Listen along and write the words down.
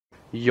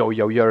Yo,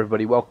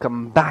 everybody,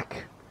 welcome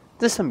back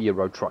to some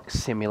Euro Truck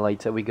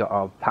Simulator. We got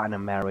our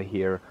Panamera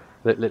here.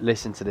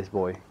 Listen to this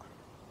boy.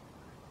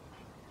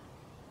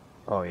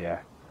 Oh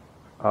yeah.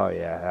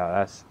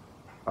 That's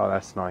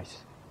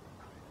nice.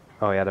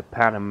 Oh yeah, the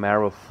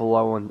Panamera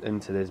flowing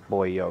into this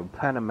boy, yo.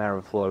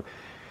 Panamera flow.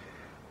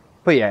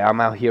 But yeah, I'm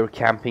out here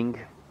camping.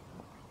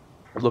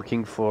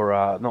 Looking for,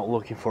 not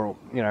looking for,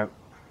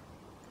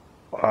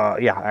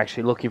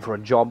 actually looking for a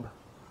job.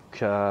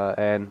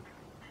 And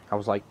I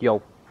was like,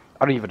 yo,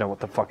 I don't even know what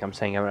the fuck I'm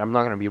saying. I'm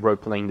not gonna be role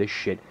playing this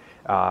shit.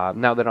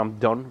 Now that I'm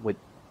done with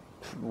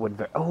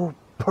oh,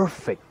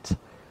 perfect.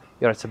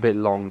 Yeah, it's a bit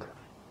long.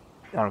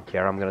 I don't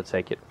care. I'm gonna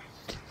take it.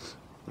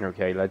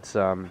 Okay, let's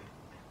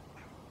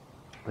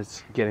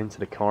get into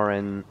the car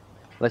and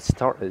let's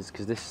start this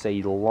because this is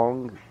a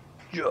long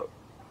job.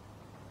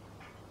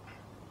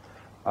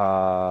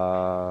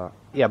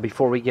 Yeah.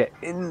 Before we get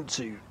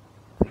into,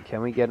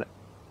 can we get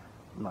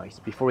nice?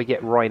 Before we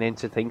get right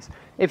into things,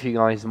 if you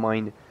guys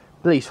mind,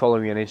 please follow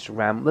me on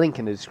Instagram. Link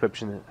in the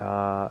description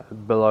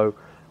below.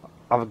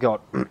 I've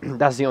got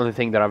that's the only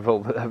thing that I've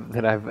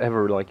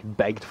ever like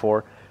begged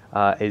for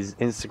is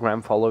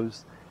Instagram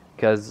follows,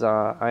 because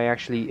I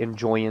actually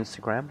enjoy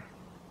Instagram.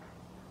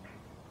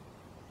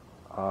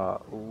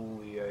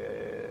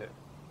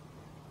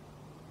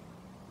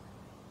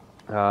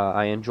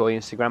 I enjoy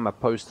Instagram. I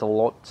post a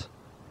lot.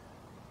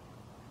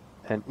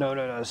 And no,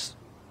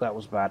 that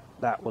was bad.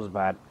 That was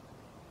bad.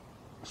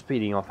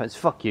 Speeding offense.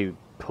 Fuck you,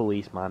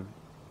 policeman.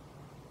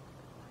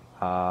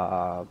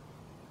 I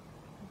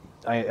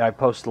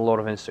post a lot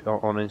of on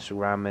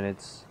Instagram, and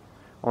it's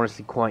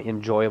honestly quite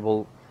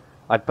enjoyable.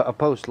 I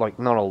post like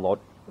not a lot.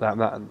 I'm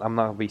not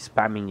gonna be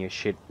spamming your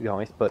shit,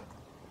 guys, but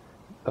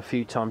a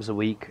few times a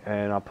week,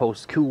 and I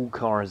post cool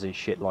cars and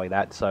shit like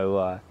that.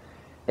 So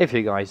if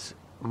you guys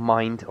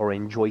mind or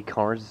enjoy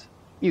cars,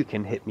 you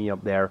can hit me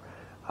up there.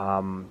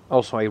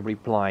 Also, I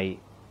reply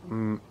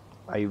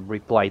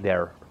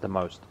there the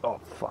most. Oh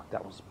fuck,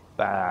 that was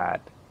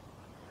bad.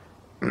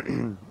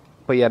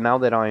 But yeah, now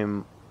that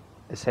I'm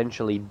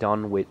essentially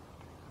done with,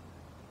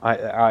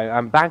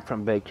 I'm back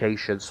from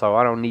vacation, so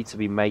I don't need to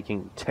be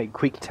making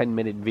quick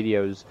 10-minute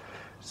videos.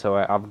 So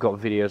I've got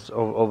videos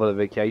over the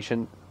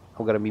vacation.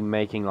 I'm gonna be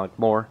making like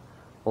more,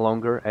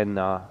 longer, and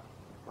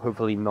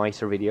hopefully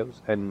nicer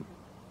videos. And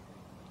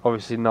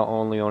obviously not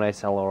only on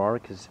SLR,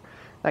 because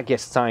that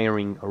gets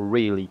tiring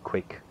really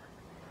quick.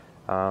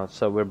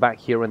 So we're back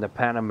here in the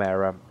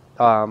Panamera.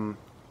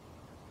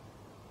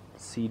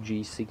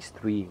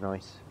 CG63,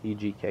 nice.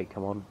 EGK,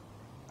 come on.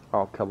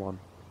 Oh, come on.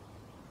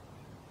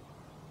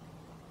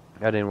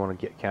 I didn't want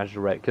to get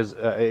casual red, because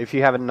if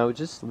you haven't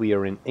noticed, we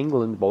are in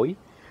England, boy.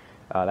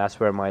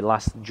 That's where my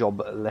last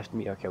job left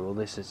me. Okay, well,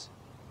 this is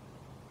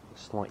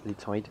slightly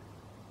tight.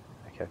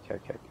 Okay.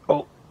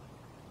 Oh!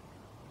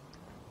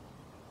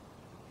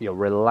 Yo,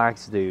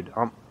 relax, dude.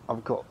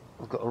 I've got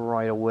a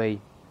right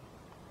away.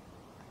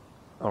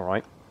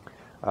 Alright.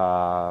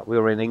 We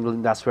were in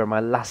England, that's where my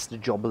last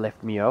job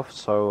left me off,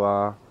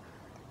 so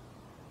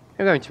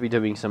we're going to be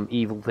doing some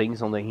evil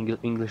things on the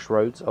English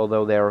roads,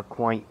 although they are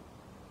quite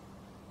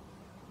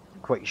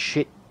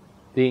shit,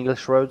 the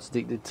English roads,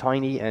 the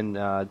tiny and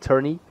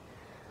turny,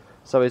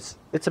 so it's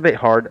a bit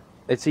hard.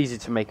 It's easy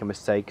to make a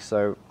mistake,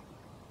 so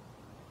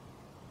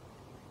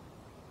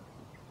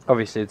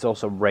obviously it's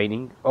also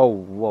raining. Oh,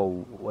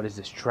 whoa, what is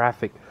this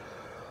traffic?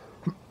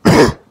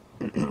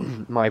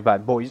 My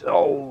bad, boys.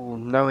 Oh,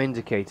 no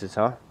indicators,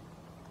 huh?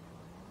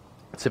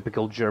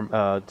 Typical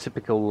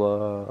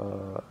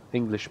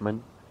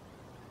Englishman.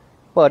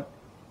 But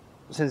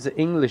since the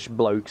English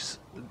blokes,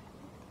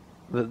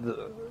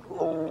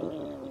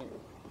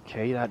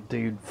 okay, that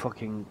dude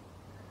fucking.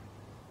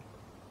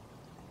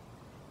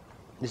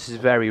 This is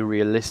very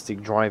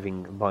realistic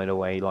driving, by the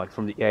way. Like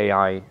from the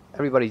AI,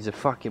 everybody's a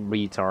fucking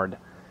retard.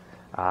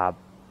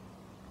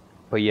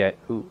 But yeah,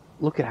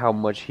 look at how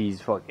much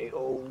he's fucking.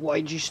 Oh,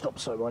 why'd you stop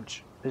so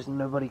much? There's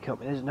nobody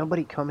coming. There's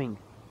nobody coming.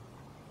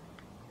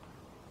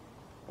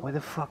 Why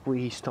the fuck would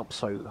he stop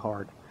so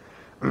hard?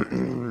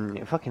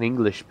 Fucking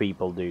English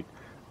people, dude.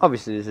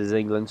 Obviously, this is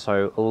England,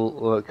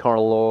 so car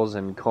laws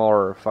and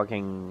car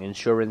fucking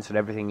insurance and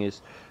everything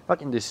is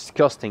fucking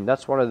disgusting.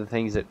 That's one of the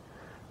things that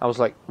I was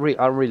like,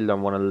 I really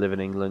don't want to live in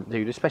England,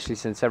 dude. Especially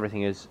since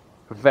everything is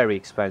very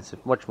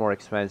expensive, much more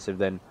expensive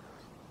than.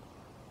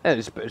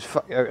 And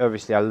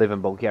obviously, I live in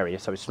Bulgaria,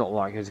 so it's not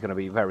like it's going to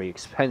be very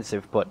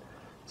expensive, but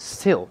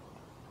still,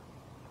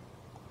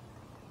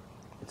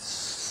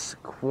 it's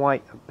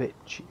quite a bit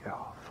cheap.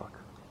 Oh, fuck.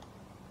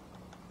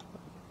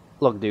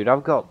 Look, dude,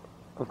 I've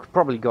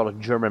probably got a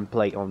German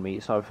plate on me,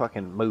 so I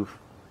fucking move.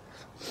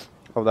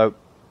 Although,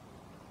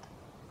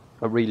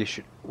 I really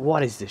should.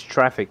 What is this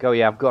traffic? Oh,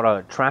 yeah, I've got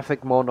a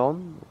traffic mod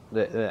on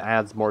that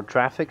adds more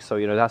traffic,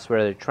 so, that's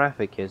where the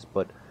traffic is,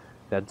 but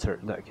okay,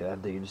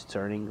 that dude is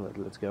turning.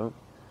 Let's go.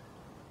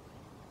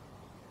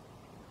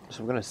 So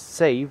I'm going to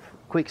save,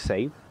 quick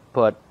save,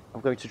 but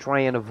I'm going to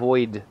try and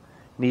avoid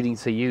needing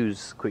to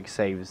use quick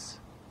saves.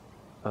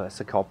 Oh,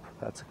 that's a cop,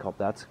 that's a cop,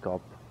 that's a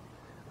cop.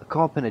 A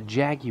cop and a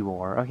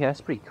Jaguar, okay,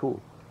 that's pretty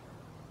cool.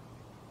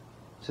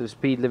 So the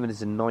speed limit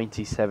is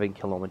 97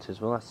 kilometers.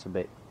 Well, that's a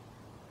bit.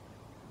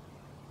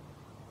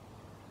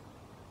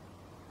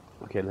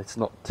 Okay, let's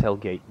not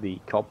tailgate the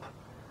cop.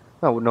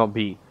 That would not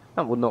be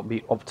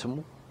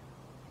optimal.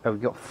 Oh,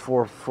 we've got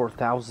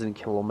 4,000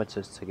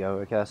 kilometers to go.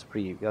 Okay,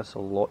 that's a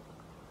lot.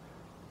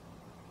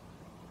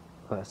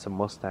 Oh, that's a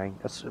Mustang.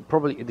 That's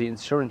probably, the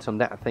insurance on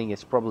that thing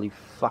is probably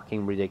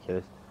fucking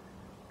ridiculous.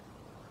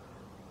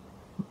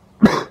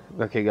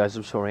 Okay, guys,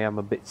 I'm sorry, I'm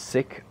a bit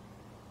sick.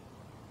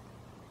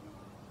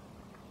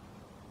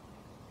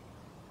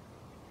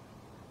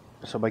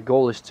 So my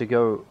goal is to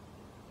go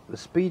the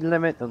speed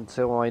limit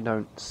until I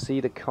don't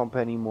see the cop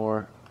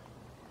anymore.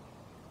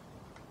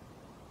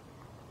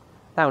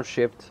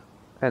 Downshift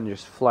and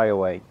just fly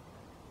away.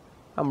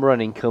 I'm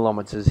running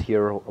kilometers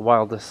here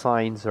while the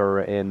signs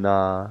are in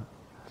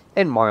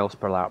miles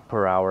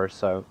per hour.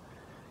 So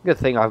good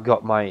thing I've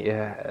got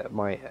my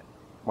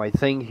my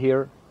thing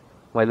here,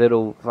 my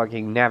little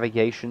fucking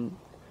navigation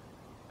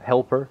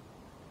helper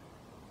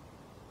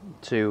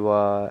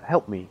to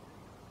help me.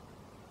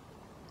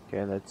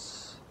 Okay,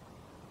 let's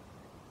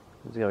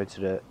go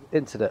into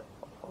the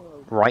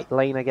right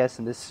lane, I guess,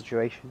 in this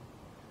situation.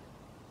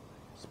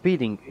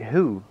 Speeding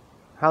who?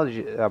 How did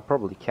you?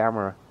 Probably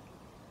camera.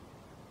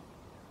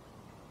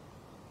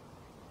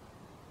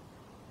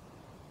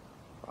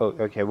 Oh,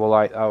 okay. Well,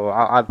 I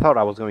thought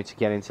I was going to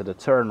get into the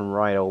turn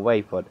right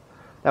away, but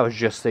that was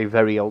just a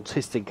very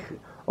autistic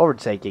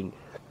overtaking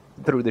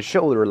through the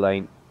shoulder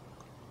lane.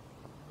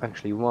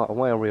 Actually, while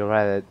we're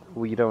at it,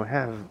 we don't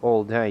have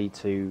all day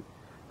to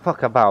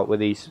fuck about with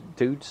these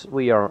dudes.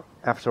 We are,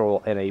 after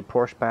all, in a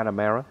Porsche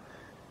Panamera.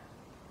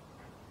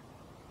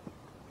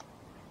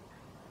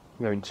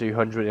 Going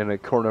 200 in a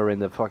corner in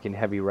the fucking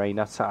heavy rain.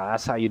 That's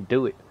how you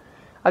do it.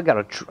 I've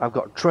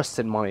got trust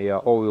in my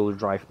all-wheel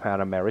drive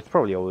Panamera. It's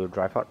probably all-wheel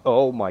drive.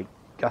 Oh my,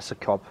 that's a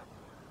cop.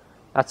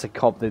 That's a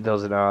cop that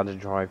doesn't know how to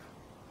drive.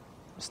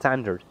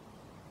 Standard.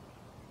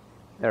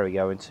 There we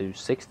go, into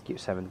 6th gear,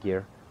 7th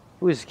gear.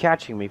 Who is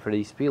catching me for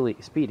these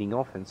speeding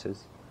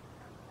offenses?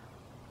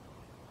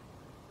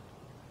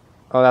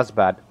 Oh, that's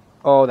bad.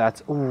 Oh,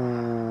 that's...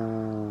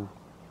 Ooh.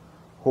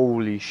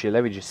 Holy shit,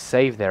 let me just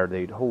save there,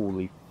 dude.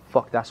 Holy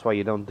fuck, that's why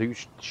you don't do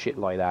shit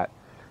like that.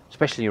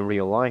 Especially in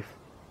real life.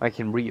 I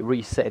can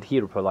reset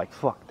here, but like,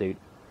 fuck, dude.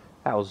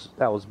 That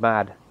was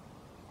bad.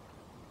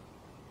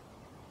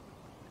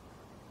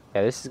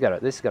 Yeah, this is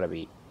gotta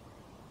be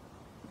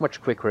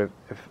much quicker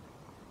if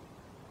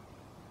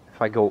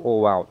I go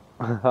all out.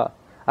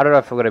 I don't know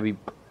if I'm gonna be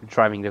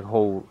driving the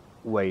whole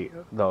way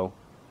though.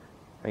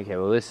 Okay,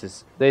 well this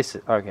is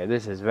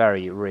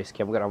very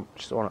risky.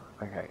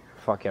 Okay,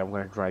 fuck it, I'm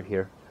gonna drive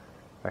here.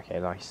 Okay,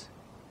 nice.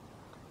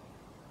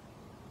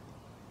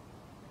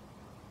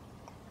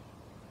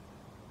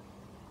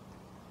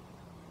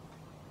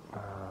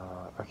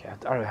 Okay, I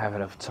don't have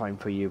enough time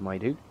for you, my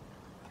dude.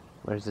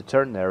 Where's the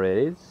turn? There it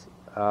is.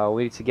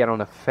 We need to get on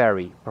a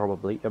ferry,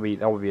 probably. I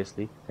mean,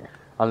 obviously.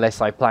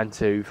 Unless I plan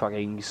to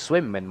fucking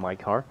swim in my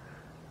car.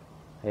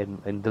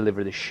 And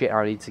deliver the shit.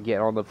 I need to get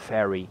on the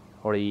ferry.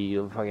 Or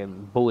the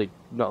fucking bullet.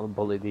 Not the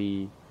bullet,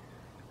 the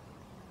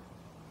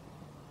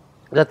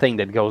thing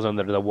that goes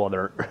under the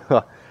water.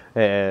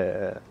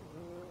 That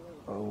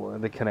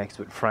connects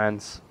with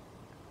France.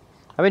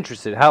 I'm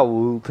interested. How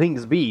will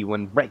things be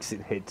when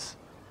Brexit hits?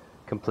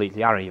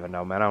 Completely, I don't even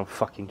know, man. I don't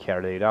fucking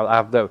care, dude.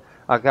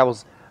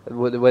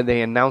 When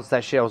they announced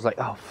that shit, I was like,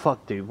 oh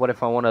fuck, dude. What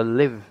if I want to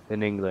live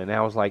in England? And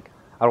I was like,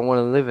 I don't want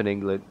to live in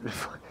England.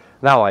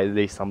 Now at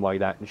least I'm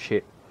like that and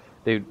shit,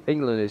 dude.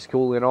 England is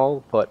cool and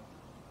all, but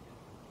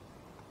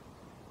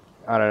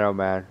I don't know,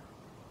 man.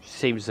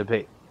 Seems a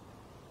bit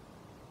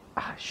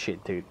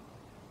shit, dude.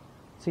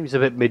 Seems a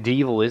bit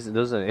medieval,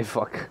 doesn't it?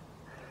 Fuck.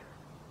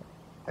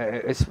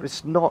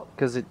 It's not,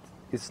 because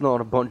it's not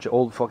a bunch of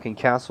old fucking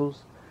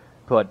castles,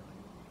 but.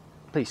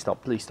 Please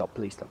stop, please stop,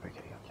 please stop.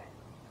 Okay.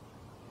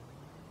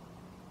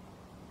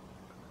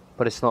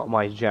 But it's not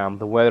my jam.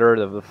 The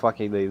weather, the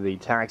fucking, the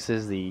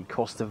taxes, the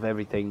cost of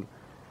everything.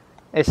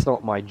 It's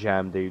not my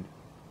jam, dude.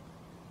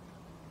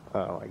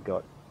 Oh my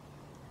god.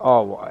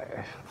 Oh,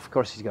 of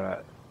course he's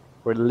gonna...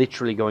 We're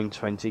literally going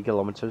 20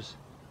 kilometers.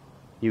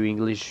 You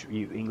English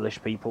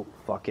people.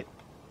 Fuck it.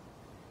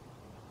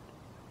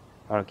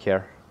 I don't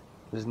care.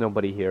 There's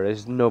nobody here.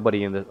 There's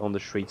nobody on the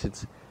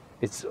streets.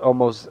 It's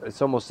almost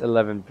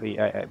 11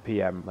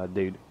 p.m.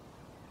 Dude.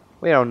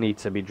 We don't need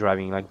to be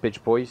driving like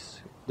bitch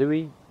boys, do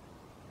we?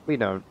 We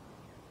don't.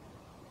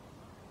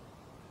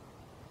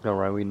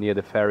 Alright, we're near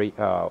the ferry.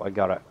 Oh, I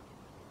got it.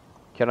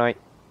 Can I?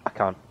 I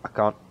can't.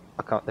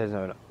 There's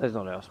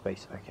not enough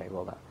space. Okay,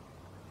 well that.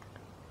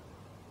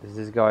 Is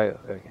this guy?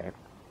 Okay.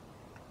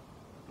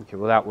 Okay,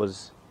 well that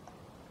was.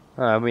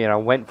 I mean, I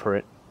went for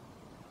it.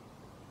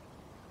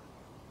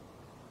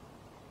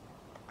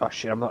 Oh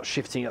shit, I'm not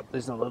shifting up.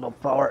 There's not enough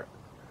power.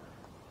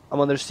 I'm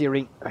under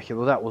steering. Okay,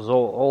 well that was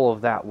all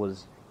of that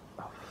was...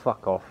 Oh,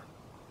 fuck off.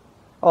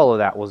 All of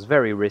that was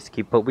very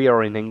risky, but we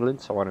are in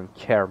England, so I don't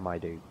care, my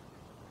dude.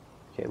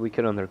 Okay, we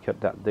can undercut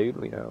that dude.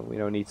 We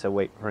don't need to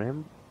wait for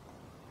him.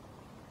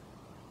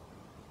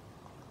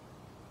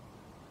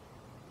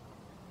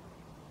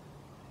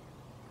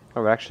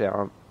 Oh, actually,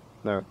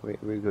 no,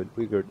 we're good.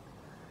 We're good.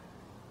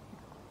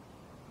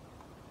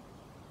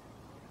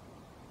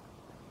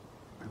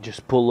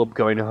 Just pull up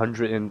going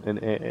 100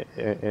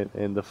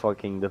 in the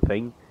fucking the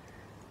thing.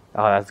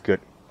 Oh, that's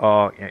good.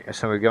 Oh, yeah,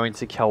 so we're going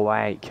to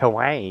Kauai.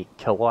 It's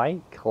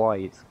Kauai.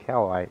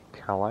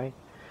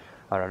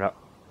 I don't know.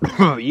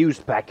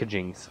 Used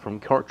packagings from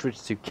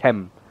cartridge to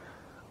chem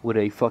with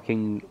a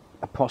fucking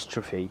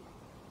apostrophe.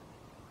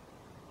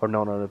 Or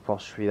not an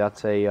apostrophe,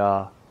 that's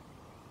a,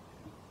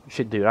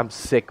 shit, dude, I'm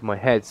sick. My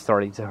head's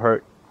starting to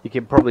hurt. You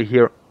can probably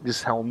hear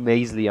just how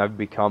nasally I've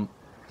become.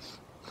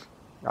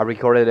 I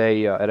recorded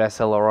an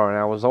SLR and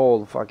I was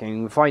all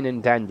fucking fine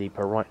and dandy,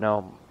 but right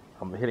now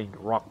I'm hitting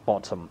rock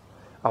bottom.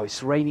 Oh,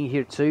 it's raining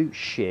here too?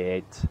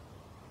 Shit.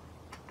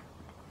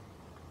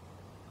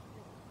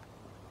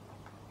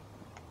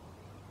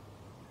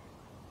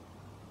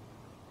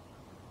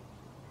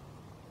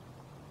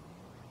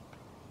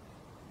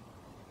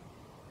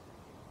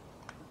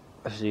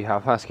 Let's see, how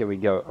fast can we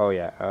go? Oh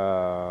yeah,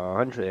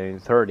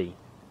 130.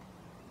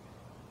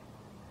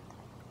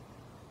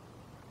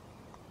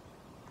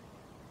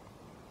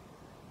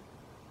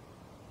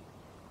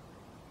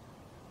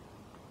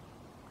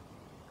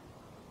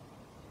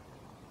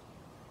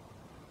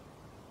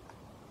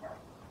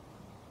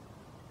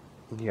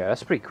 Yeah,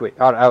 that's pretty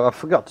quick. I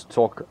forgot to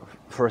talk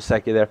for a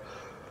second there.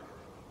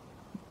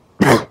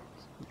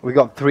 We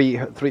got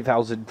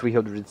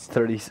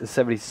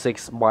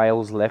 3,376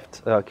 miles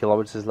left,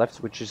 kilometers left,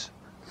 which is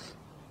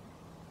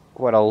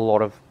quite a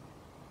lot of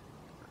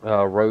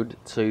road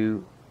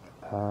to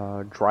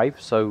drive.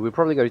 So we're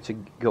probably going to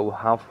go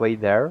halfway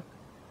there,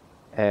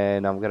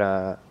 and I'm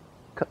gonna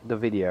cut the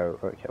video.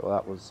 Okay, well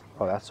that was,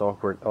 oh, that's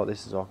awkward. Oh,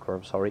 this is awkward.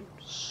 I'm sorry.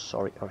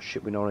 Sorry. Oh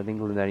shit, we're not in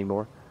England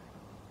anymore.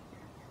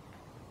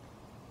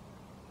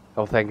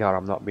 Oh, thank God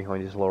I'm not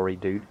behind this lorry,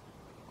 dude.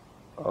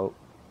 Oh.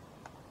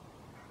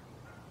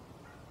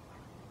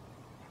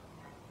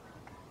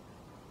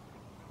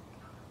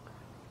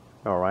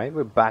 Alright,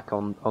 we're back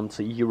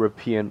onto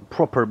European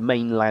proper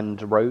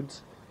mainland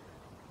roads.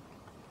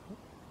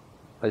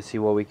 Let's see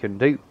what we can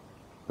do.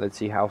 Let's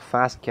see how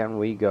fast can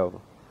we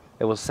go.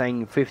 It was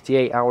saying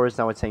 58 hours,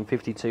 now it's saying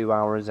 52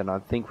 hours, and I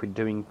think we're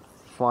doing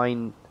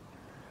fine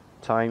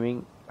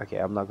timing. Okay,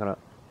 I'm not gonna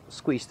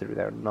squeeze through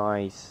there.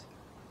 Nice.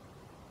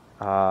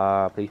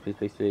 Please, please,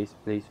 please, please,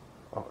 please.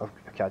 Oh,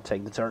 I can't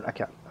take the turn. I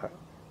can't.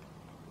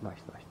 Nice,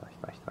 nice, nice,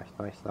 nice, nice,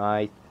 nice,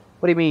 nice.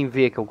 What do you mean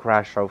vehicle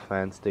crash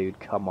offense, dude?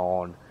 Come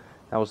on.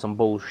 That was some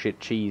bullshit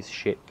cheese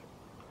shit.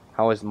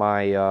 How is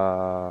my,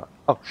 oh,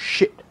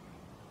 shit!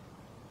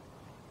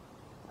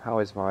 How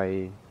is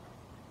my...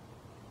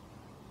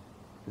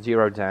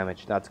 0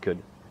 damage, that's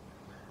good.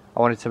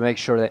 I wanted to make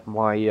sure that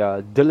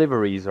my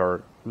deliveries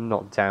are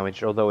not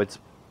damaged, although it's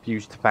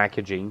used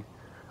packaging.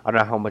 I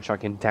don't know how much I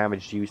can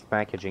damage used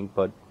packaging,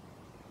 but...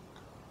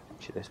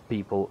 Shit, there's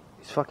people...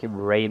 It's fucking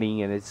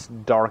raining and it's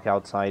dark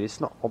outside. It's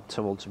not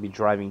optimal to be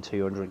driving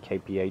 200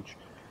 kph.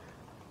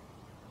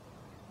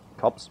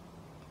 Cops?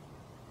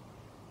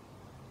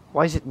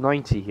 Why is it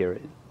 90 here?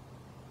 It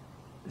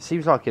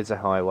seems like it's a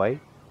highway.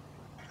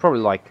 It's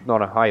probably like,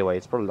 not a highway,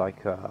 it's probably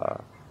like,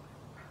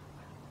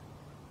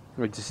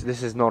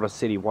 this is not a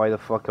city. Why the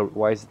fuck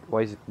why is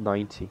it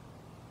 90?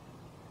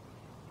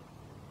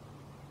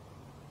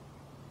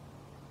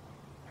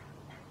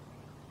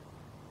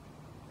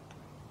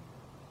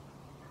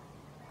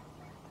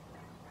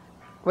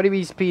 What do you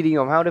mean speeding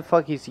on? How the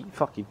fuck is he?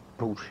 Fucking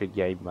bullshit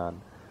game,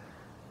 man.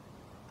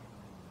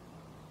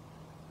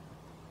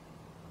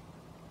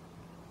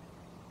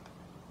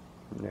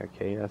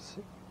 Okay, that's...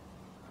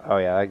 Oh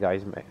yeah, that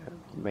guy's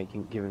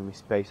giving me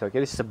space. Okay,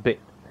 this is a bit...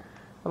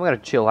 I'm gonna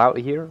chill out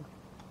here.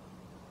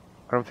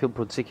 I don't feel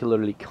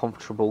particularly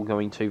comfortable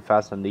going too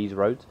fast on these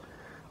roads.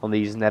 On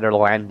these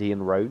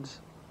Netherlandian roads.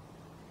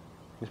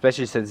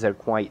 Especially since they're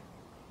quite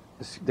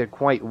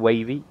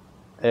wavy.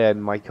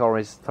 And my car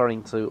is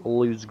starting to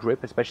lose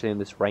grip, especially in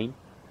this rain.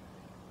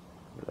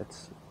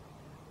 Let's...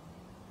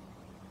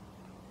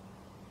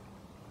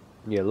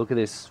 Yeah, look at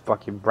this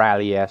fucking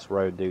Bradley ass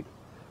road, dude.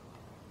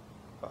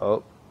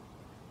 Oh.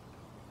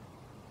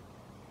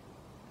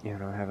 Yeah, I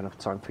don't have enough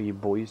time for you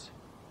boys.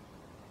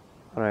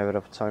 I don't have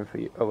enough time for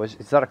you. Oh, is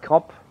that a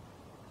cop?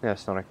 No,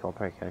 it's not a cop,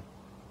 okay.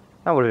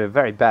 That would have been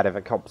very bad if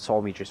a cop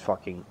saw me just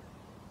fucking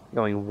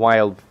going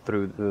wild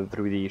through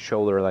the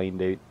shoulder lane,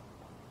 dude.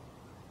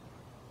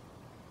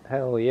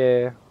 Hell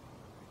yeah.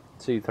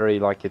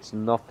 2-3 like it's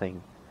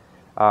nothing.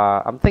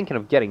 I'm thinking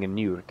of getting a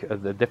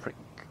different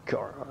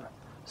car.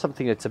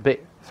 Something that's a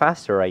bit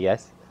faster, I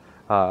guess.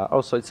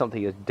 Also, it's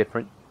something that's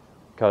different.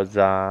 Because,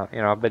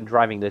 you know, I've been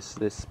driving this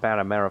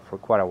Panamera for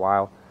quite a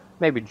while.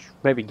 Maybe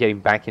getting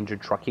back into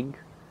trucking.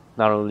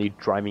 Not only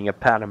driving a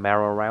Panamera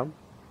around.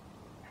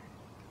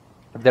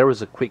 If there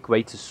was a quick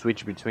way to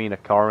switch between a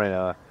car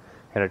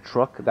and a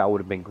truck, that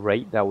would have been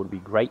great. That would be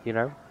great, you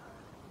know.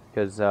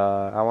 Because,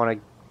 I want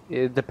to...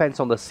 It depends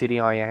on the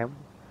city I am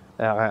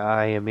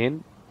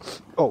in.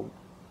 Oh.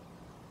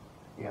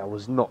 Yeah, I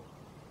was not...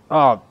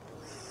 Oh,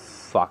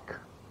 fuck.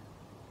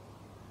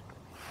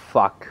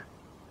 Fuck.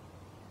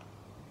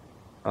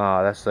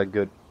 Ah, that's not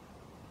good.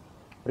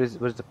 Where's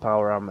the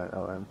power arm at?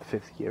 Oh, I'm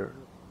 5th gear.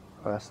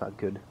 Oh, that's not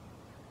good.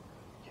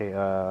 Okay,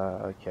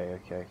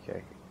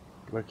 okay.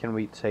 Where can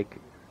we take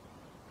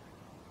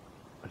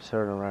a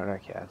turn around?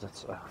 Okay,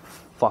 that's...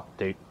 fuck,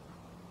 dude.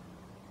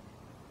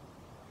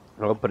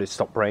 Oh, but it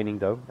stopped raining,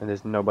 though, and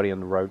there's nobody on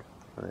the road.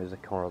 And there's a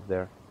car up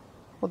there.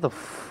 What the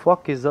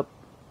fuck is up?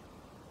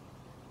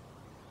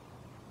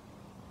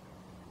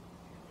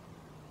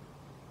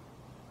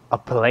 A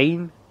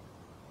plane?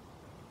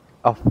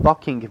 A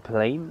fucking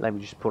plane? Let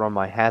me just put on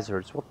my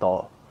hazards. What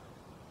the...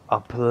 A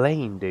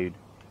plane, dude.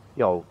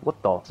 Yo,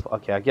 what the...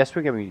 Okay, I guess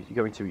we're going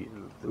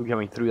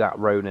through that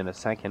road in a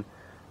second.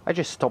 I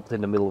just stopped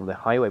in the middle of the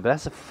highway, but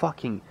that's a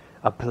fucking...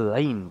 A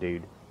plane,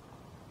 dude.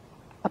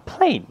 A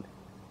plane?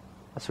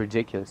 That's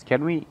ridiculous.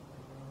 Can we...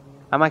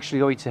 I'm actually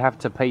going to have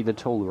to pay the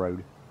toll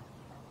road.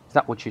 Is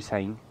that what you're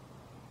saying?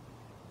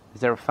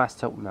 Is there a fast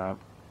toll? No.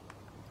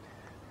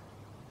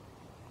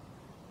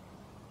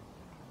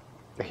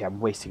 Okay,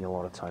 I'm wasting a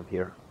lot of time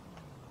here.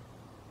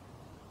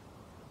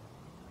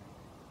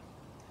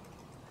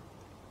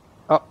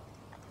 Oh.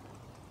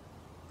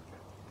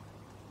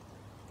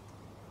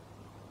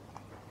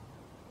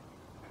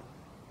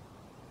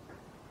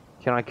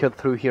 Can I cut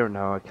through here?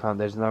 No, I can't.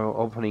 There's no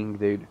opening,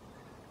 dude.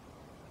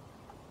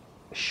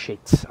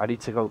 Shit. I need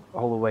to go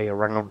all the way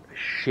around.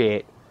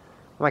 Shit.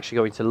 I'm actually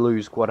going to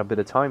lose quite a bit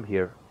of time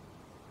here.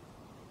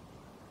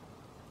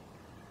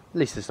 At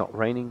least it's not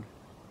raining.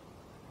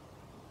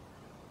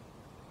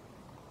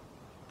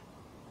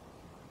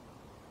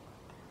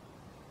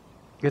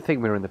 Good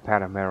thing we're in the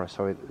Panamera,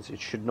 so it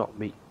should not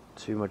be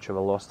too much of a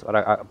loss. But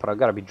I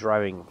gotta be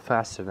driving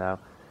faster now,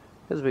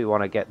 because we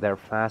want to get there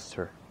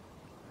faster.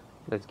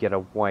 Let's get a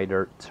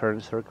wider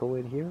turn circle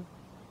in here.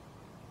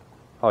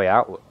 Oh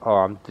yeah,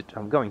 I'm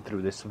going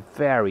through this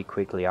very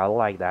quickly. I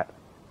like that.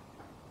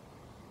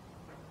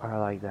 I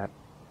like that.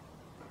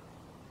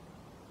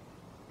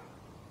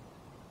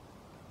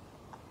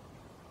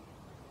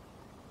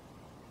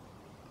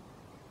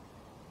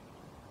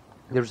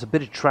 There's a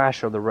bit of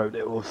trash on the road.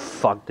 Oh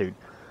fuck, dude.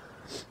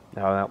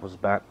 No, that was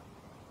bad.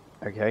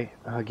 Okay,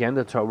 again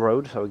the toll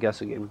road. So I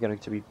guess we're going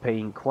to be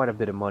paying quite a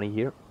bit of money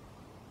here.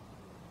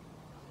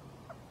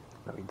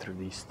 Going through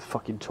these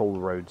fucking toll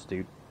roads,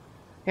 dude.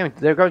 Yeah,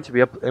 they're going to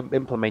be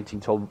implementing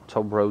toll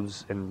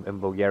roads in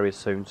Bulgaria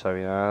soon. So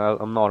you know,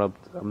 I'm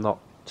not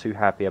too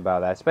happy about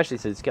that. Especially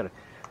since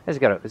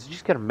it's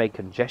just gonna make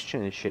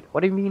congestion and shit.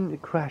 What do you mean the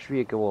crash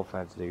vehicle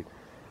offense, dude?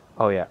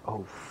 Oh yeah.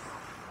 Oh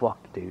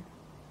fuck, dude.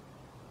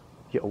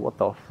 Yo, what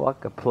the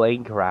fuck? A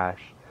plane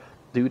crash.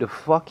 Dude, a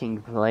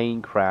fucking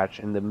plane crash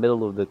in the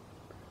middle of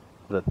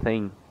the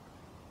thing.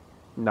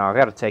 No, I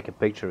gotta take a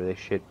picture of this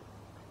shit.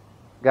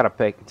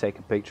 Gotta take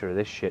a picture of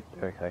this shit.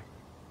 Okay.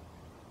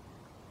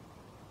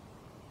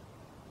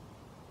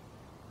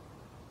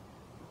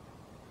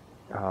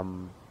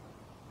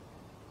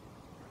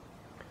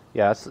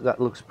 Yeah, that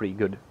looks pretty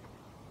good.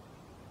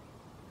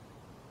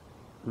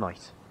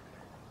 Nice.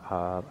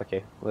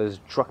 Okay. Well, there's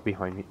a truck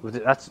behind me.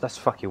 That's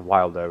fucking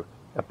wild, though.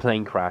 A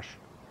plane crash.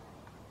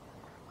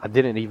 I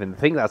didn't even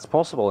think that's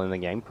possible in the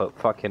game, but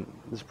fucking,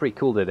 it's pretty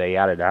cool that they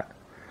added that.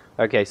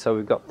 Okay, so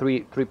we've got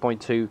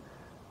 3.2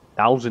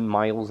 thousand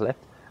miles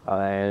left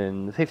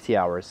and 50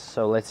 hours.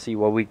 So let's see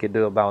what we can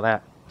do about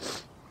that.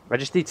 I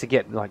just need to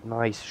get like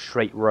nice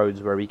straight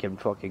roads where we can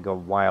fucking go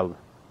wild,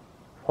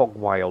 hog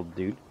wild,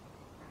 dude.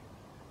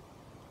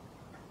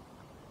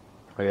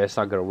 Okay, it's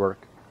not gonna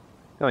work.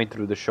 Going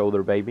through the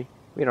shoulder, baby.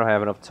 We don't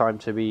have enough time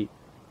to be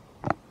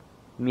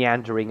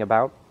meandering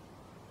about.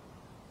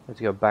 Let's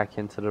go back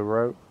into the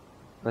road.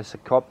 There's a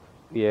cop.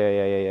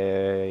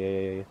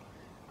 Yeah.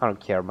 I don't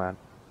care, man.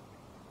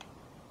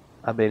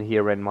 I've been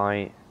here in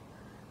my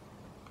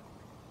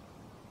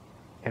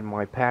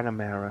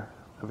Panamera.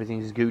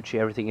 Everything's Gucci,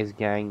 everything is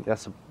gang.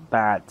 That's a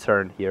bad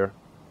turn here.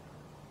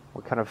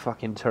 What kind of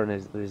fucking turn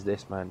is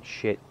this, man?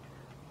 Shit.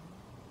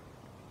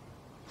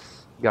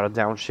 Gotta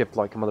downshift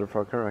like a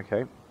motherfucker,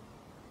 okay.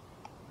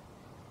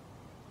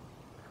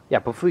 Yeah,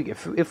 but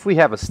if we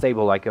have a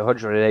stable like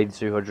 180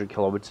 200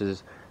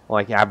 kilometers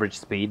like average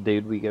speed,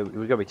 dude,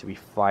 we're going to be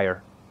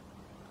fire.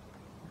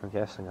 I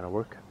guess I'm gonna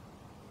work.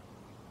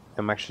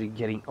 I'm actually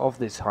getting off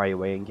this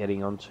highway and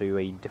getting onto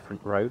a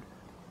different road.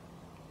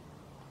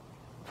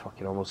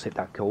 Fucking almost hit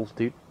that golf,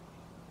 dude.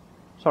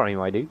 Sorry,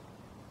 my dude.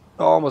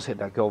 Oh, almost hit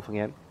that golf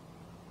again.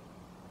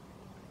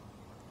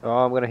 Oh,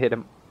 I'm gonna hit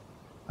him.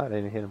 I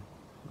didn't hit him.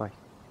 Nice.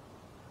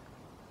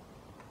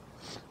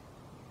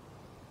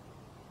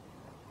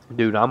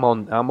 Dude, I'm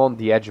on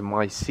the edge of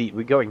my seat.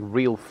 We're going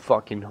real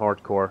fucking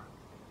hardcore.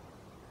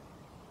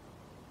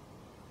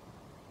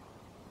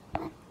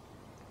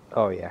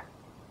 Oh yeah.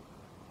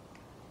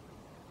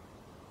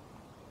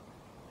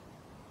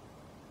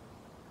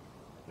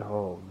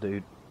 Oh,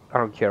 dude. I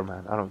don't care,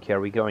 man. I don't care.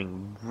 We're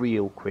going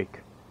real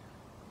quick.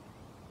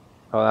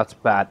 Oh, that's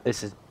bad.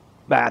 This is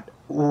bad.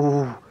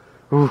 Ooh.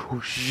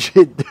 Ooh,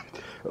 shit, dude.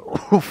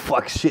 Oh,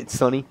 fuck, shit,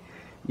 Sonny.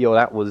 Yo,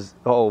 that was...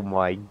 Oh,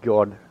 my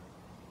God.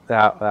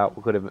 That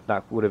could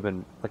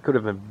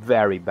have been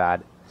very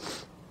bad.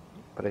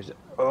 But it's...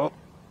 Oh.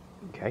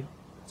 Okay,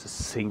 it's a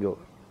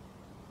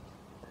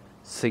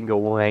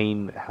single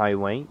lane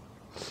highway.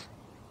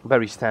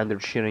 Very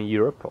standard shit in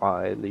Europe,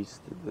 at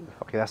least.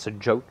 Okay, that's a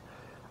joke.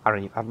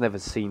 I've never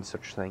seen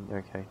such thing.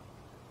 Okay.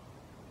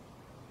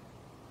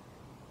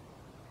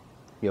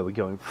 Yo, we're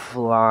going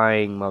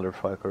flying,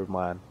 motherfucker,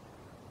 man.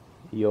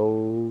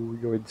 Yo,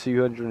 you're in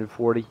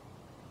 240.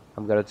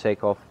 I'm gonna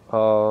take off.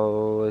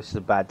 Oh, this is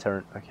a bad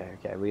turn.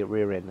 Okay,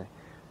 we're in there.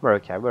 We're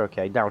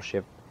okay.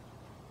 Downshift.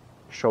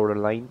 Shoulder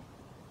lane.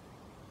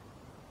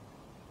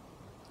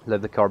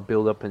 Let the car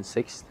build up in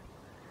 6th.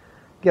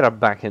 Get our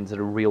back into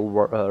the real.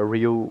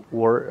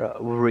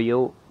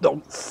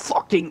 Don't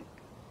fucking.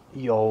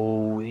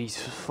 Yo, these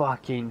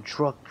fucking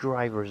truck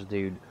drivers,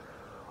 dude.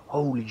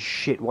 Holy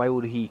shit, why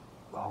would he...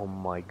 Oh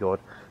my god.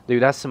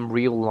 Dude, that's some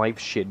real life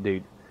shit,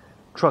 dude.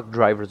 Truck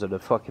drivers are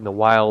the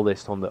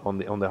wildest on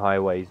the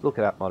highways. Look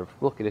at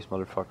look at this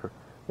motherfucker.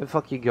 Where the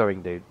fuck you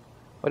going, dude?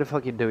 Why the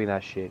fuck you doing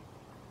that shit?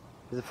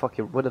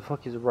 Where the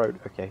fuck is the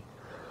road? Okay.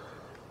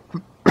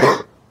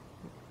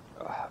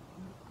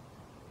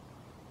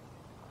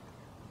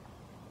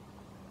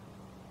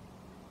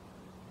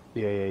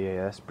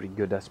 Yeah, that's pretty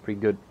good.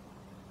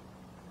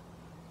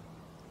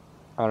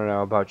 I don't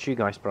know about you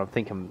guys, but I'm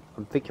thinking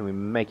we're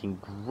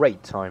making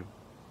great time.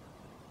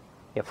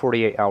 Yeah,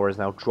 48 hours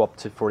now,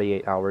 dropped to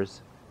 48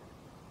 hours.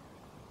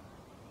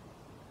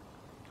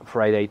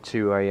 Friday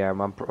 2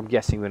 a.m. I'm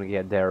guessing we're gonna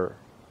get there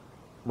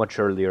much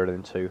earlier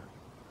than 2.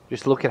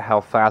 Just look at how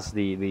fast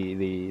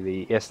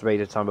the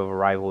estimated time of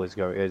arrival is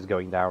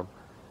going down.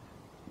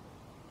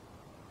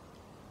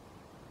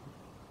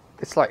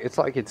 It's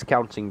like it's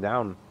counting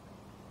down.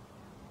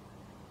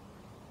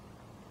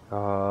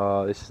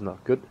 This is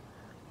not good.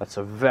 That's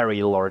a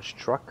very large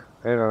truck.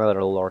 And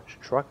another large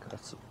truck.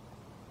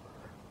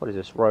 What is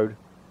this road?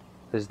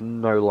 There's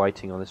no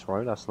lighting on this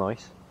road. That's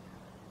nice.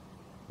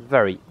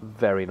 Very,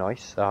 very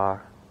nice.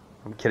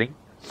 I'm kidding.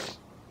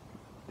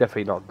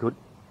 Definitely not good.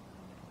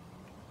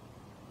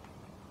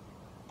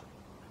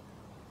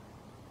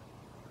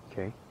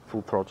 Okay,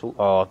 full throttle.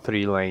 Oh,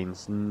 3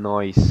 lanes.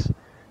 Nice.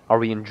 Are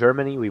we in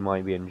Germany? We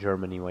might be in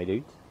Germany, my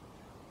dude.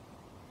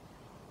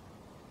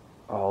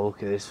 Oh,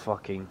 look at this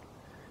fucking...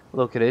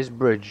 Look at this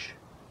bridge.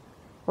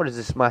 What is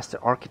this master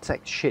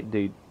architect shit,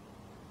 dude?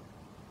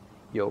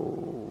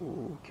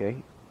 Yo,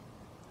 okay.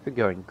 We're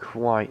going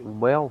quite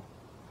well,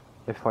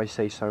 if I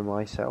say so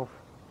myself.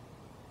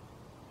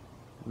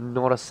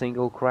 Not a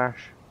single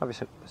crash.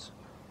 Obviously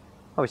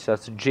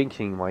that's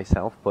jinxing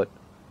myself, but...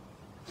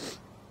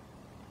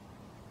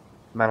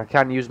 Man, I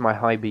can't use my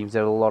high beams.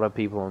 There are a lot of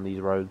people on these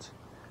roads.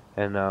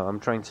 And I'm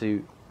trying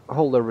to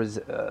hold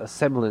a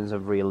semblance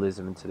of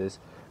realism into this.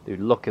 Dude,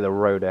 look at the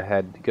road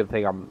ahead. Good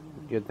thing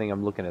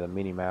I'm looking at the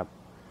mini-map.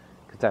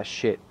 Cause that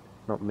shit,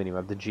 not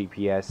mini-map, the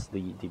GPS,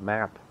 the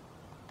map.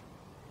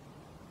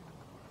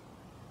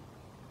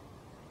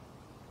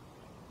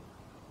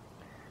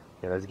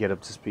 Yeah, let's get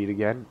up to speed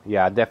again.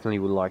 Yeah, I definitely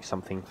would like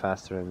something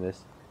faster than this.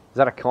 Is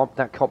that a cop?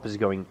 That cop is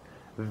going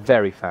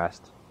very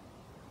fast.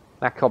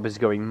 That cop is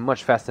going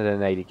much faster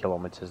than 80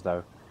 kilometers,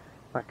 though.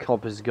 That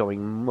cop is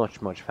going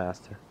much, much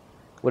faster.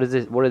 What is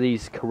this? What are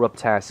these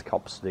corrupt-ass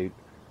cops, dude?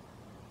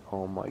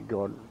 Oh my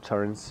god,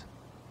 turns.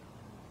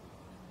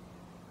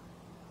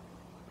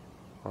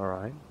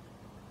 Alright.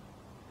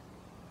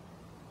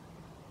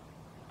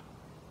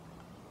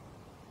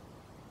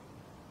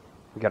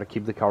 We gotta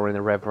keep the car in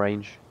the rev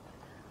range.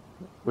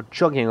 We're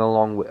chugging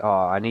along with... Oh,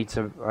 I need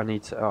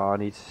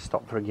to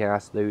stop for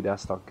gas, dude.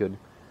 That's not good.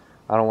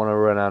 I don't want to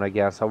run out of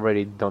gas. I've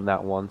already done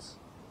that once.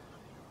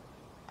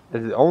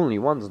 It's only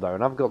once, though,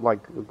 and I've got,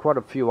 like, quite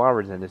a few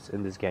hours in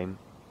this game.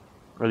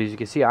 Well, as you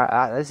can see,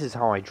 this is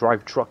how I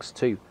drive trucks,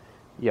 too.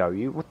 Yo,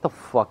 what the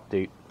fuck,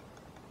 dude?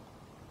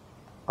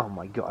 Oh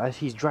my god,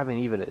 he's driving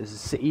even.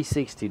 It's an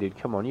E60, dude.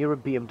 Come on, you're a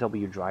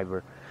BMW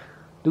driver.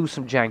 Do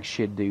some jank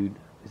shit, dude.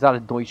 Is that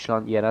a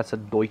Deutschland? Yeah, that's a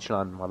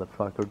Deutschland,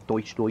 motherfucker.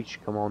 Deutsch,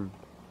 come on.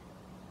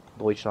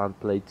 Deutschland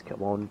plates,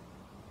 come on.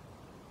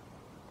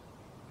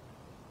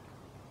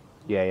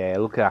 Yeah,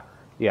 look at that.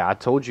 Yeah, I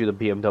told you the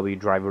BMW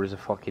driver is a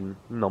fucking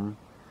num.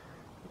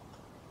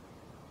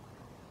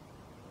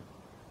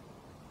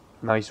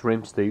 Nice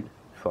rims, dude.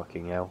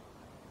 Fucking hell.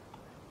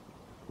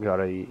 You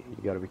gotta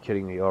be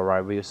kidding me.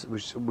 Alright, we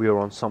are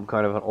on some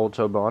kind of an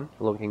autobahn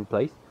looking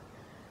place.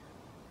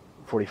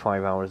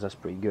 45 hours, that's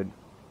pretty good.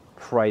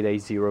 Friday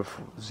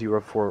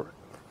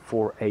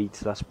 0448,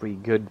 that's pretty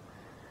good.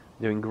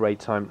 Doing great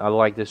time. I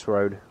like this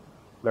road.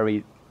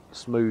 Very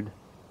smooth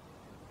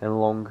and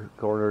long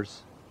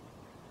corners.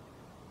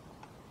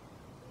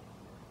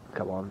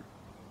 Come on.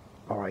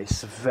 Alright,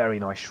 it's a very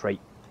nice straight.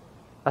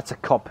 That's a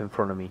cop in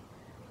front of me.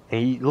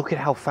 And look at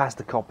how fast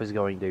the cop is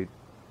going, dude.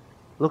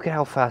 Look at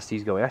how fast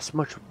he's going. That's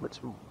much.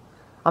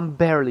 I'm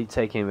barely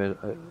taking it.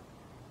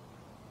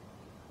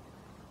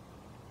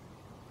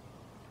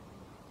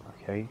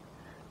 Okay.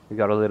 We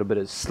got a little bit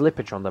of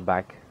slippage on the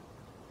back.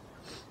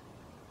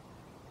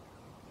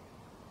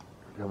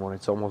 Come on,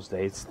 it's almost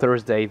day. It's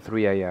Thursday,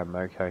 3 a.m.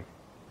 Okay.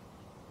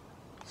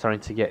 Starting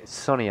to get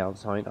sunny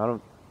outside.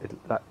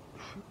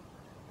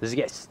 Does it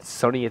get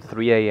sunny at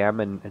 3 a.m.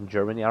 in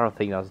Germany? I don't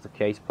think that's the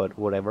case, but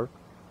whatever.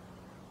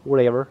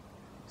 Whatever.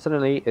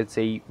 Suddenly, it's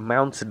a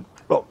mountain...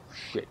 Oh,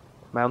 shit.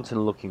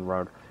 Mountain-looking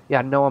road.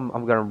 Yeah, no,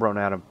 I'm gonna run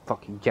out of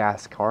fucking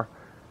gas, car.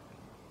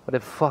 What the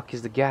fuck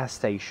is the gas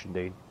station,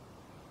 dude?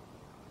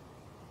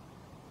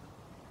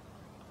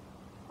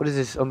 What is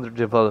this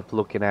underdeveloped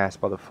looking ass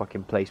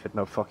motherfucking place with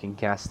no fucking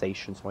gas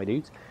stations, my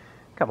dudes?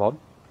 Come on.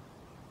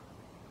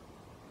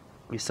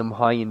 It's some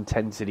high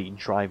intensity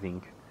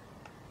driving.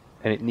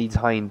 And it needs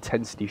high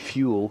intensity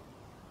fuel.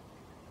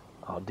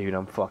 Oh, dude,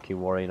 I'm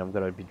fucking worried. I'm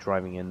gonna be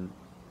driving in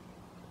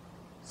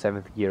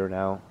 7th gear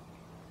now.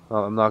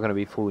 Well, I'm not gonna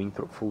be full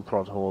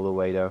throttle all the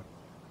way though.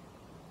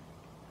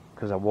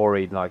 Because I'm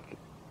worried, like,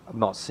 I'm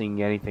not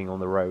seeing anything on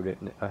the road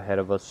ahead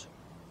of us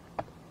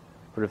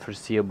for the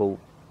foreseeable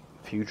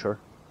future.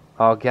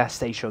 Oh, gas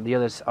station on the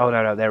other side. Oh,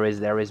 no, there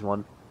is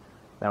one.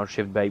 Now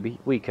shift, baby.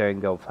 We can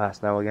go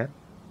fast now again.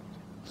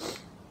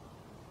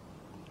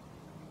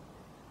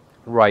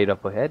 Right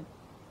up ahead.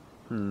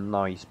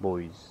 Nice,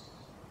 boys.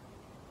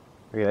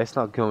 Okay, let's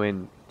not go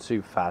in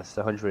too fast.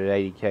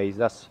 180 k's.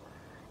 That's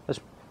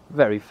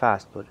very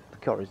fast, but the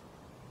car is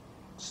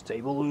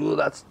stable. Ooh,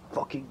 that's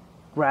fucking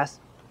grass.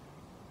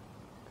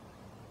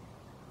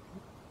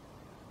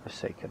 Let's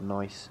take a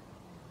nice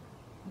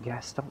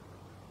gas stop.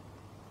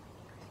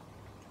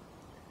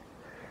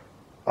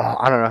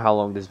 I don't know how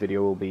long this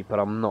video will be, but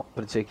I'm not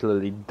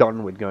particularly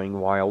done with going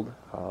wild.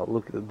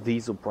 Look at the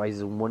diesel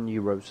prices,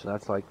 €1, so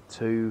that's like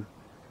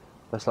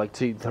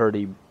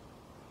 230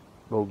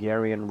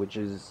 Bulgarian, which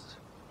is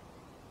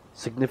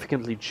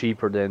significantly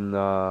cheaper than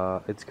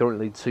it's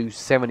currently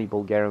 270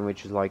 Bulgarian,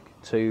 which is like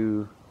it's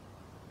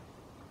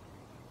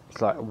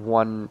like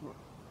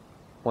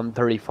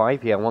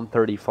 135, yeah,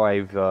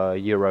 135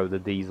 euro the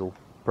diesel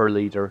per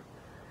liter,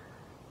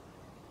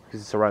 because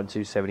it's around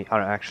 270.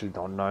 I actually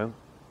don't know.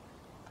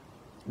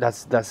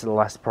 That's the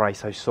last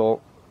price I saw.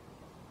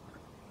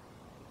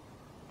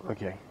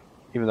 Okay,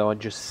 even though I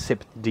just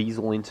sipped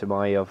diesel into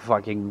my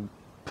fucking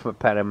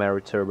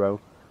Panamera Turbo.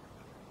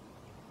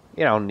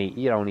 You don't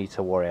need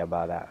to worry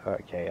about that.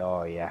 Okay,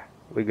 oh yeah,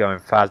 we're going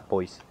fast,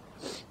 boys.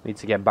 Need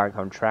to get back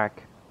on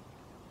track.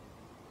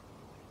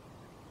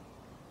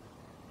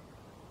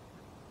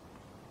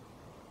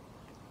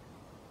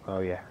 Oh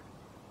yeah.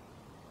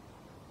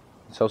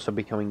 It's also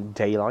becoming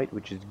daylight,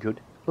 which is good.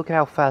 Look at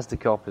how fast the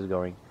cop is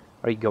going.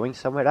 Are you going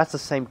somewhere? That's the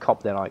same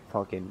cop that I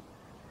fucking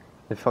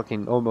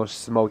almost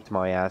smoked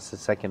my ass a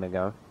second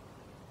ago.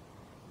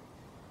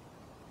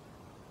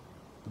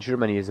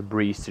 Germany is a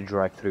breeze to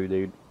drive through,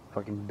 dude.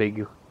 Fucking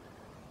big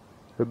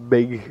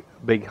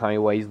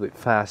highways with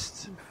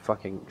fast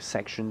fucking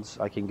sections.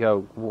 I can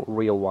go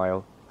real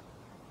wild.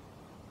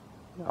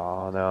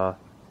 Oh no.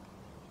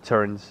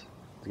 Turns.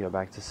 Let's go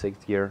back to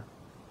 6th gear.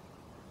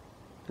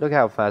 Look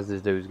how fast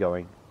this dude's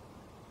going.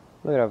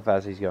 Look at how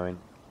fast he's going.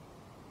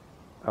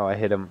 Oh, I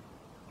hit him.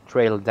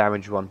 Trail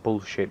damage one.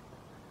 Bullshit.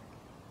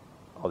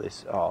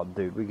 Oh,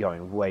 dude, we're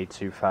going way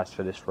too fast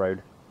for this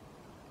road.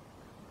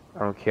 I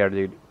don't care,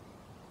 dude.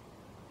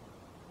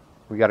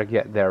 We gotta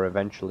get there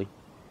eventually.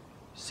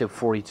 Still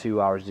 42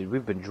 hours, dude.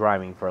 We've been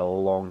driving for a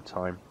long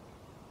time.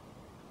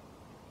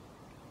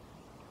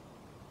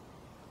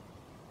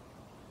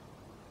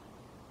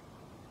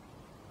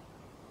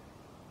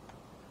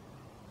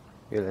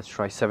 Yeah, let's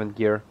try 7th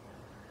gear.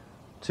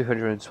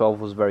 212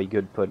 was very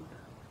good, but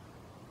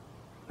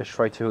let's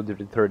try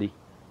 230.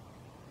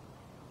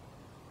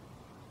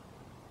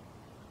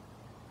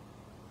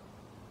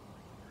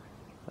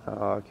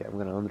 Okay, I'm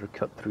gonna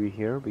undercut through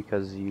here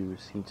because you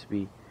seem to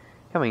be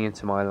coming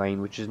into my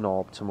lane, which is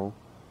not optimal.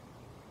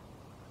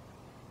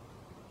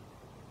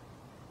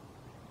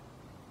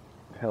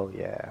 Hell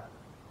yeah.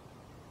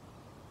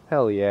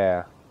 Hell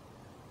yeah.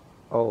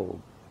 Oh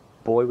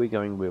boy, we're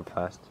going real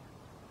fast.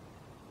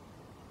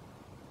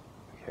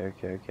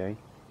 Okay.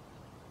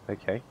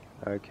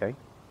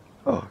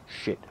 Oh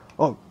shit.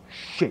 Oh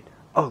shit.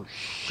 Oh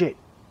shit.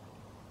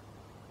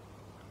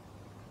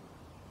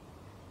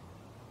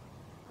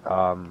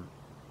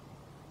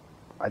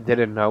 I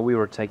didn't know we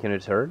were taking a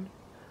turn.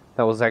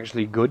 That was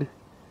actually good,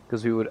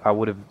 because I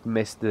would have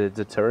missed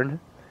the turn.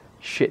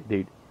 Shit,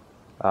 dude.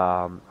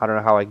 I don't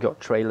know how I got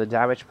trailer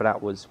damage, but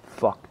that was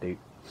fucked, dude.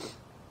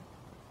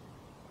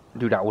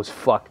 Dude, that was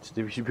fucked.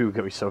 Dude, people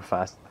going so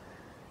fast.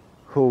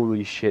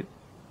 Holy shit.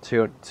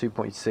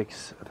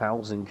 2.6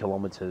 thousand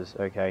kilometers.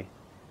 Okay.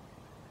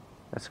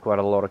 That's quite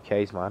a lot of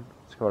Ks, man.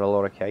 That's quite a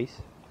lot of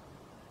Ks.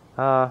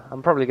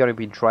 I'm probably going to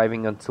be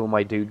driving until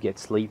my dude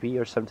gets sleepy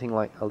or something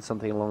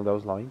along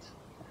those lines.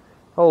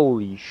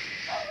 Holy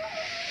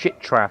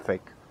shit,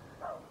 traffic.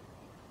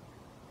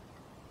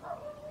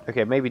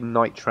 Okay, maybe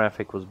night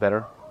traffic was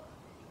better,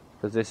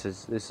 because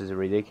this is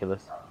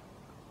ridiculous.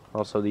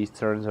 Also, these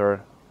turns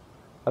are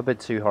a bit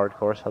too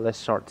hardcore, so let's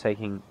start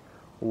taking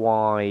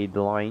wide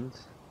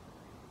lines.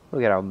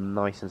 Look at how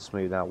nice and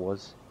smooth that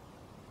was.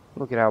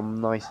 Look at how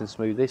nice and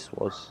smooth this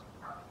was.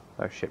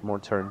 Oh shit, more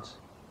turns.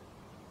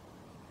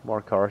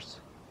 More cars.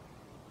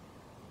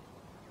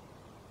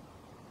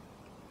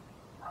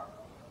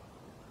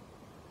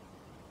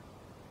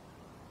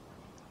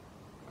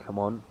 Come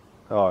on.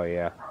 Oh,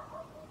 yeah.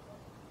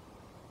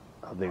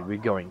 Oh, dude, we're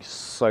going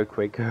so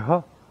quick.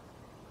 We're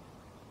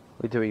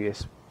doing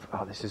this.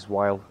 Oh, this is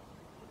wild.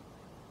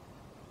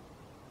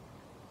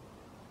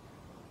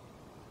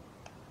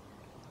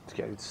 Let's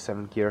get to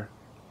 7th gear.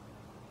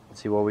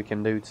 Let's see what we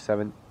can do to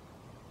 7.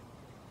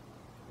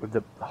 With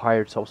the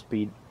higher top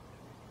speed,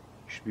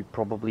 should be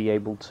probably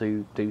able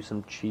to do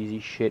some cheesy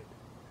shit.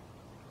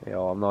 You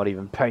know, I'm not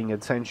even paying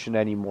attention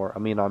anymore. I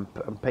mean, I'm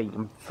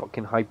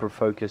fucking hyper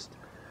focused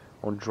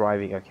on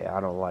driving. Okay,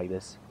 I don't like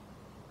this.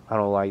 I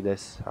don't like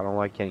this. I don't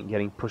like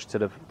getting pushed to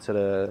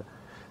the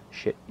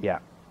shit. Yeah,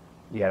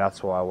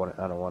 that's why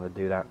I don't want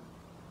to do that.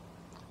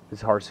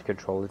 It's hard to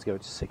control. Let's go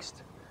to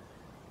 6th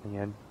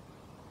again.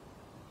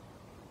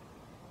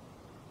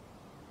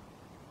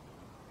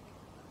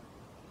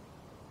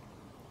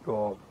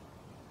 Oh.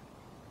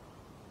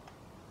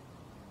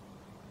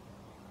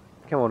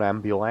 Come on,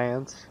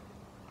 ambulance.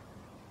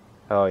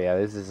 Oh yeah,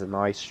 this is a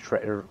nice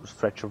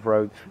stretch of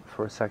road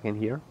for a second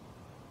here.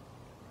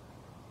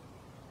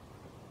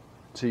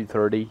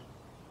 230.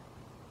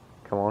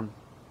 Come on.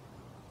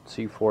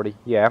 240.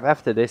 Yeah,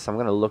 after this, I'm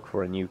gonna look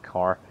for a new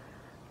car.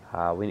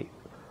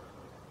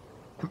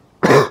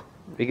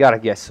 We gotta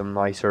get some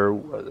nicer,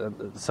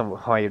 some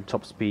higher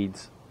top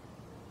speeds.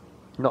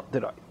 Not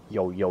that I.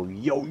 Yo,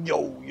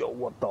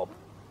 what the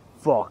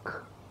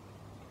fuck?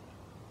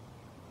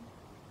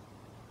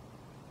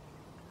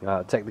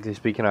 Technically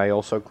speaking, I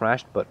also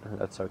crashed, but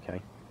that's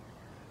okay.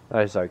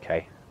 That is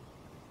okay.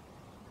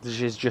 This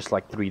is just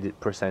like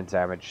 3%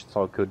 damage. It's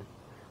all good.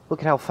 Look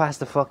at how fast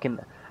the fucking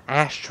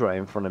Astra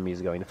in front of me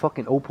is going. The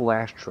fucking Opel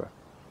Astra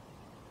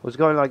was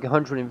going like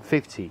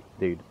 150,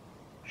 dude.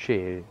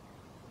 Shit.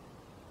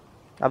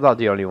 I'm not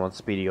the only one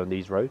speedy on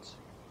these roads.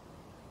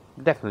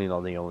 Definitely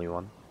not the only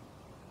one.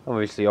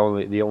 Obviously,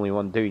 the only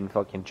one doing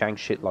fucking jank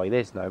shit like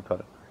this now,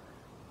 but.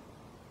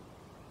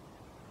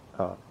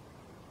 Oh.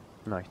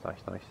 Nice.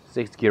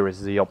 6th gear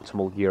is the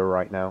optimal gear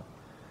right now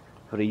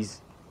for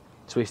these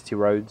twisty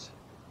roads.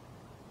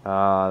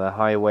 The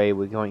highway,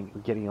 we're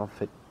getting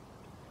off it.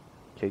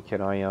 Okay,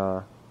 can I?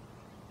 Oh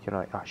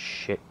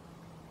shit!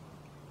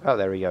 Oh,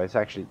 there we go. It's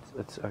actually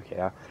it's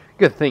okay.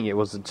 Good thing it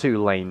was a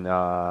 2-lane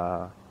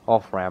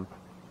off ramp.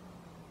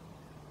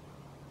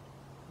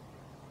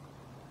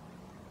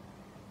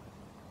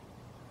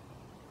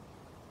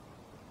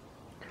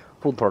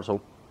 Full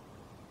throttle.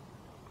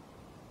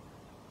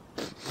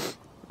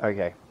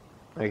 Okay,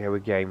 we're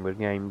game.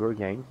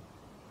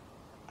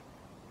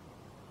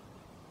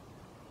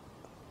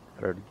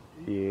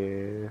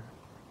 Yeah.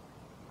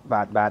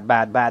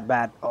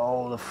 Bad.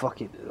 Oh, the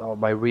fucking. Oh,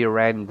 my rear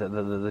end.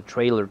 The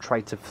trailer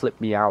tried to flip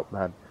me out,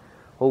 man.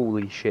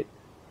 Holy shit.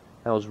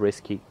 That was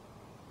risky.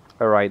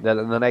 Alright,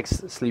 then the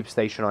next sleep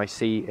station I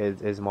see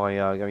is my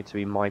going to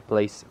be my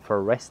place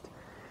for rest.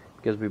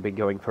 Because we've been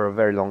going for a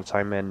very long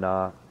time and,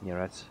 you know,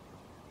 that's.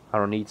 I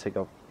don't need to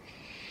go.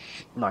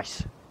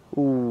 Nice.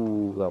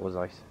 Ooh, that was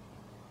nice.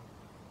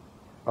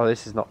 Oh,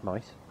 this is not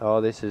nice. Oh,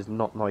 this is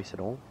not nice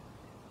at all.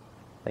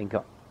 Thank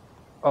God.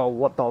 Oh,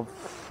 what the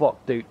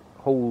fuck, dude?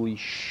 Holy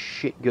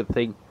shit! Good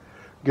thing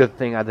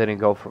I didn't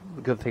go for.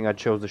 Good thing I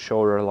chose the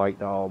shoulder.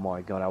 Like, oh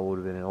my God, that would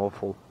have been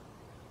awful.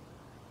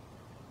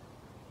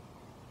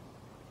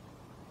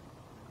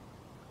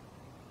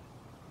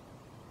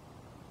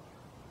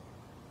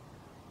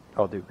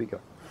 Oh, dude,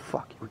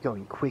 we're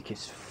going quick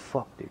as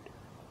fuck, dude.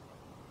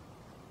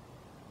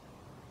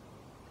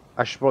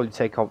 I should probably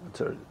take off.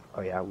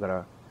 Oh yeah, I'm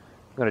gonna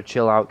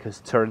chill out because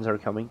turns are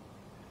coming,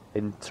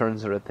 and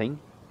turns are a thing.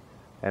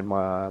 And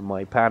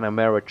my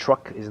Panamera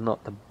truck is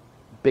not the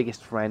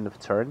biggest friend of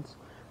turns.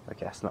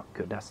 Okay, that's not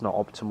good. That's not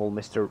optimal,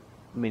 Mr.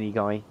 Mini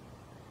Guy.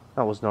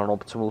 That was not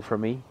optimal for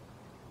me.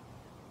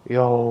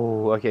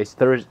 Yo, okay, it's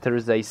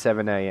Thursday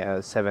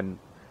 7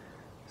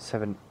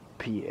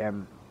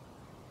 p.m.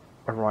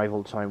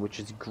 arrival time, which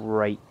is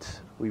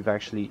great. We've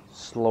actually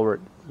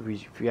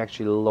we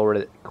actually lowered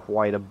it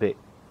quite a bit.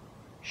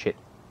 Shit.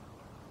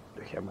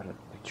 Okay,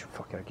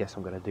 I guess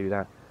I'm gonna do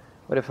that.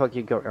 Where the fuck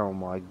you go? Oh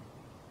my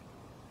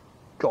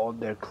God,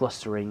 they're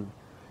clustering.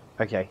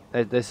 Okay,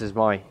 this is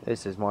my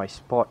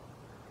spot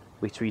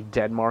between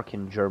Denmark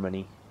and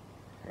Germany.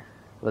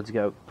 Let's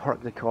go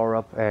park the car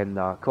up and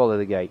call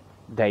it a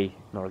day,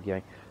 not a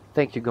game.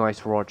 Thank you guys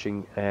for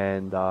watching,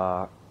 and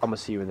I'm gonna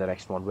see you in the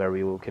next one where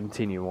we will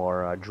continue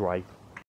our drive.